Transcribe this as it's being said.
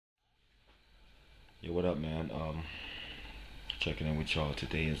Yo, what up, man? Checking in with y'all.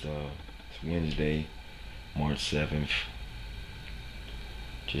 Today is it's Wednesday, March 7th.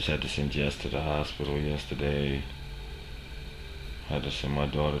 Just had to send Jess to the hospital yesterday. Had to send my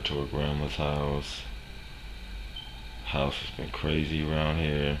daughter to her grandma's house. House has been crazy around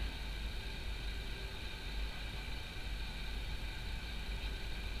here.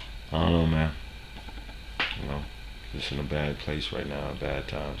 I don't know, man. You know, just in a bad place right now, a bad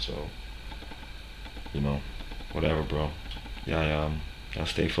time. So, you know, whatever, bro. Yeah, I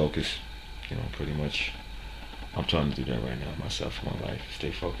stay focused. Pretty much. I'm trying to do that right now myself in my life.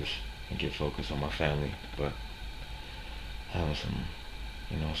 Stay focused and get focused on my family. But having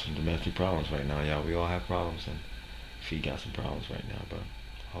some domestic problems right now. Yeah, we all have problems, and Fee got some problems right now. But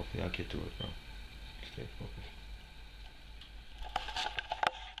hopefully I get through it, bro. Stay focused.